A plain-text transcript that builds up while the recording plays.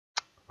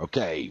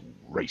Okay,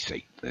 race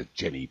 8, the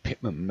Jenny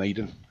Pitman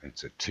Maiden.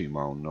 It's a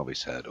 2-mile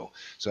novice hurdle.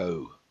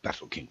 So,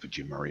 Battle King for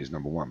Jim Murray is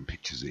number 1.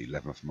 Pictures the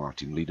 11th for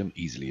Martin Leadham.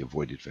 Easily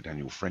avoided for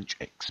Daniel French.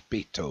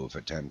 Expeto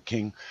for Dan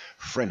King.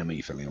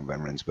 Frenemy for Leon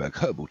Van Rensburg.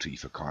 Herbal Tea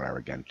for Kyle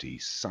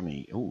Arroganti.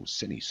 Sunny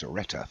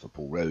Soretta for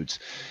Paul Rhodes.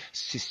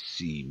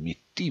 Sissi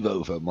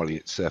Mitivo for Molly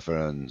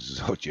Surfer. And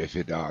Zodje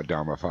Fidar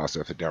Dharma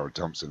Farsa for Darryl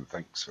Thompson.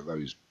 Thanks for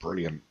those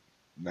brilliant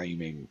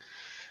naming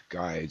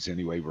guides.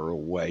 Anyway, we're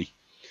all way.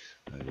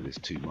 Over this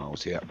 2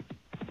 miles here.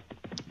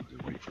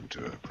 We'll wait for him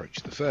to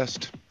approach the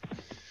first.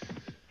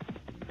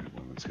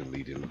 One that's going to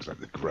lead, it looks like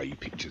the grey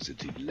pictures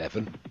at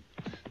 11.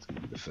 It's going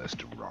to be the first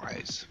to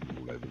rise.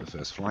 All over the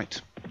first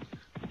flight.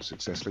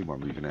 Successfully, while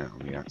moving out on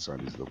the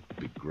outside is the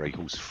big grey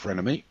horse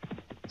Frenemy.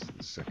 It's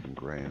the second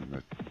grey in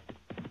the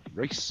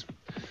race.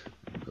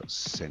 We've got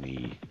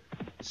Seni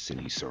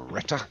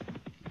Soretta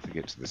to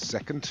get to the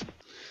second.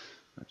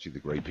 Actually, the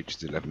grey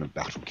pictures 11 and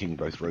Battle King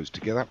both rose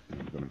together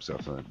and got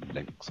himself a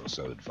length or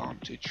so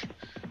advantage.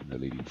 And they're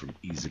leading from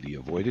Easily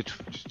Avoided,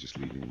 which is just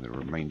leading the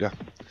remainder.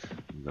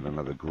 We've got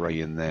another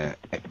grey in there,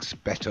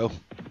 Expeto,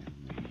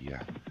 in the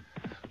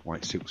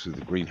white silks with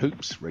the green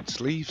hoops, red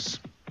sleeves.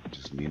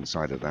 Just on the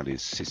inside of that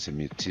is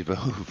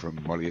Sissimitivo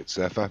from Molly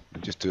Surfer.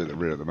 And just 2 at the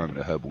rear at the moment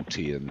are Herbal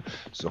Tea and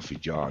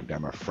Zofija and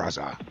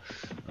Damafraza.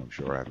 I'm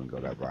sure I haven't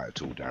got that right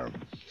at all, Darren.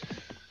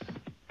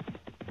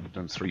 We've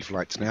done 3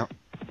 flights now.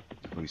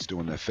 Everybody's still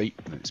on their feet,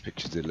 and it's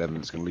pictures 11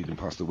 that's going to lead them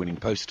past the winning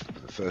post for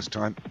the first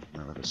time.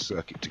 They'll have a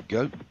circuit to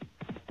go.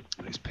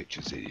 And it's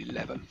pictures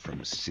 11 from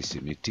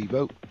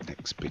Sissimitivo,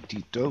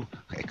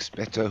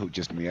 Expeto,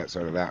 just on the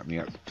outside of that, and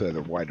the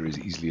further wider is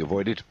Easily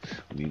Avoided.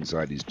 On the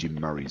inside is Jim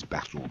Murray's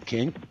Battle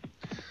King.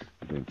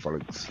 Then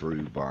followed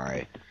through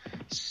by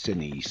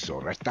Seni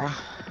Soretta,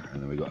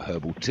 and then we've got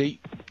Herbal Tea,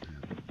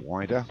 a bit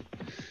wider.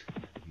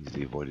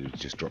 Easily Avoided,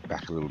 just dropped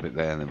back a little bit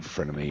there, and then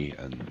Frenemy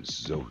and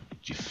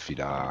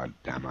Zojifida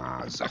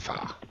Dama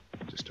Zafar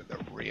just at the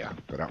rear,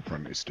 but up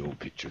front is still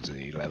pictures at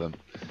 11.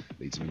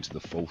 Leads them into the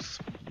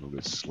 4th, a little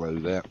bit slow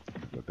there,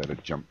 the better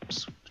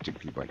jumps,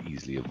 particularly by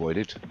Easily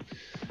Avoided.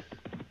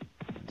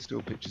 And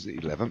still pictures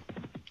at 11,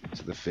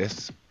 into the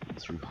 5th,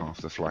 through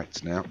half the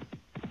flights now.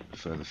 A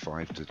further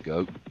 5 to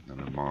go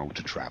and a mile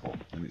to travel,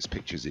 and it's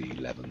pictures at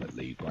 11 that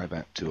lead by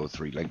about 2 or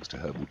 3 lengths to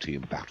Herbal Tea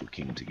and Battle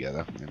King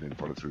together, and then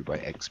followed through by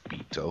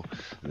Expeto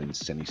and then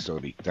Seni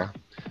Sorita.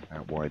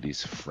 Out wide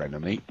is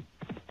Frenemy.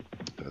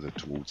 Further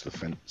towards the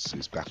fence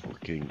is Battle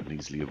King and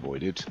Easily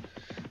Avoided,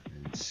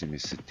 and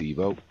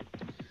Simisitivo.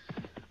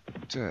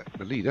 But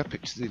the leader,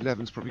 pictures at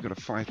 11's probably got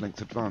a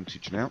 5-length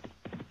advantage now.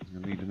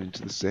 And lead him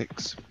into the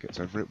 6,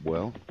 gets over it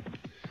well.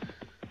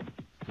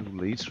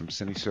 Leads from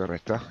Seni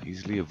Soretta,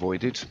 Easily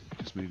Avoided,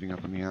 just moving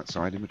up on the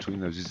outside. In between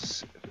those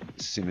is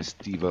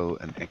Simistivo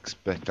and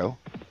Expeto.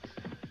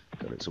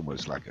 God, it's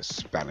almost like a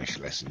Spanish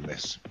lesson,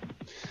 this.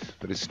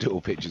 But it's still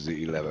pictures at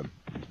 11.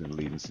 He's been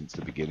leading since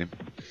the beginning.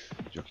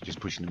 Jockey just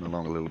pushing him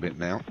along a little bit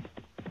now.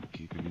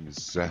 Keeping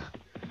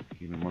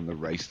him on the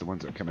race. The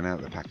ones that are coming out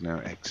of the pack now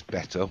are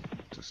Expeto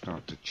to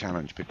start to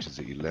challenge pictures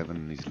at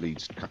 11. His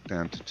lead's cut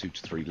down to 2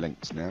 to 3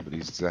 lengths now, but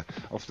he's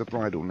off the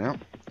bridle now,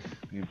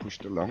 being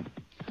pushed along.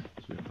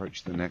 We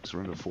approach the next,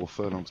 we're under 4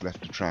 furlongs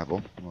left to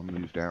travel. One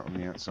moved out on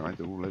the outside,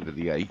 they're all over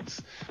the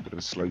 8th. Bit of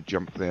a slow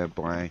jump there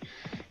by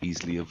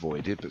Easily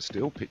Avoided, but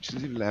still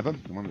pictures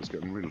 11. The one that's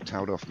getting real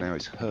tailed off now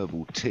is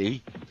Herbal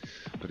Tea,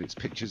 but it's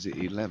pictures at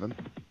 11.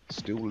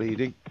 Still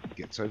leading,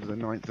 gets over the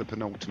 9th, the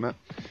penultimate.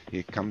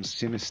 Here comes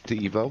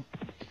Simistivo,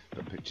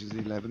 but pictures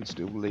 11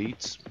 still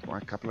leads by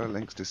a couple of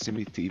lengths to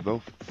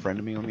Simitivo.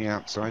 Frenemy on the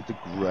outside, the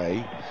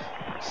grey.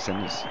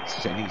 Seni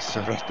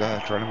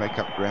Soretta trying to make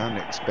up ground.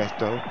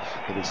 Expeto,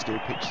 but it's still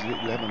pictures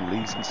at 11.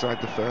 Leads inside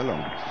the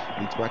furlong.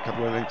 Leads by a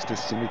couple of lengths to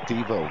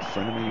Simitivo.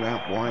 Frenemy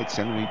out wide.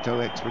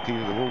 Senito, Expeto,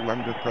 they're all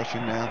under pressure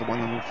now. The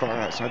one on the far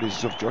outside is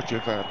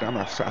Zofjojeva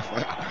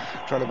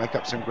Damasafa trying to make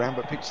up some ground,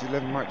 but pictures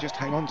 11 might just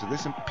hang on to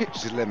this, and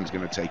pictures 11 is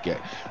going to take it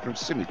from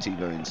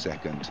Simitivo in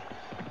second.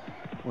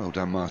 Well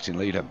done, Martin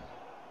Leadham.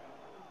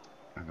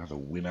 Another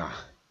winner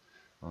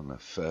on the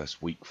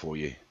first week for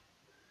you.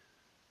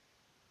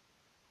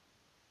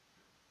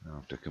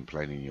 After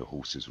complaining your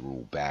horses were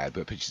all bad,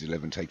 but pictures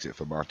 11 takes it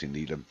for Martin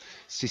Needham.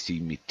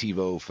 Sissi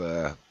Mitivo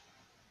for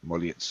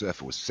Molly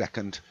Surfer was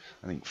 2nd.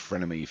 I think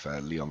Frenemy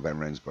for Leon Van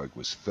Rensburg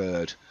was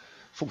 3rd.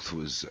 4th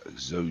was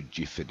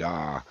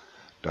Zojifida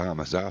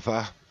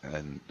Dharmazafa,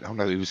 and oh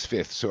no, he was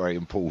 5th. Sorry,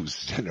 and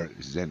Paul's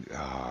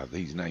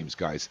these names,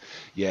 guys.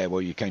 Yeah,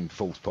 well, you came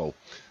 4th, Paul.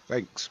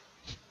 Thanks.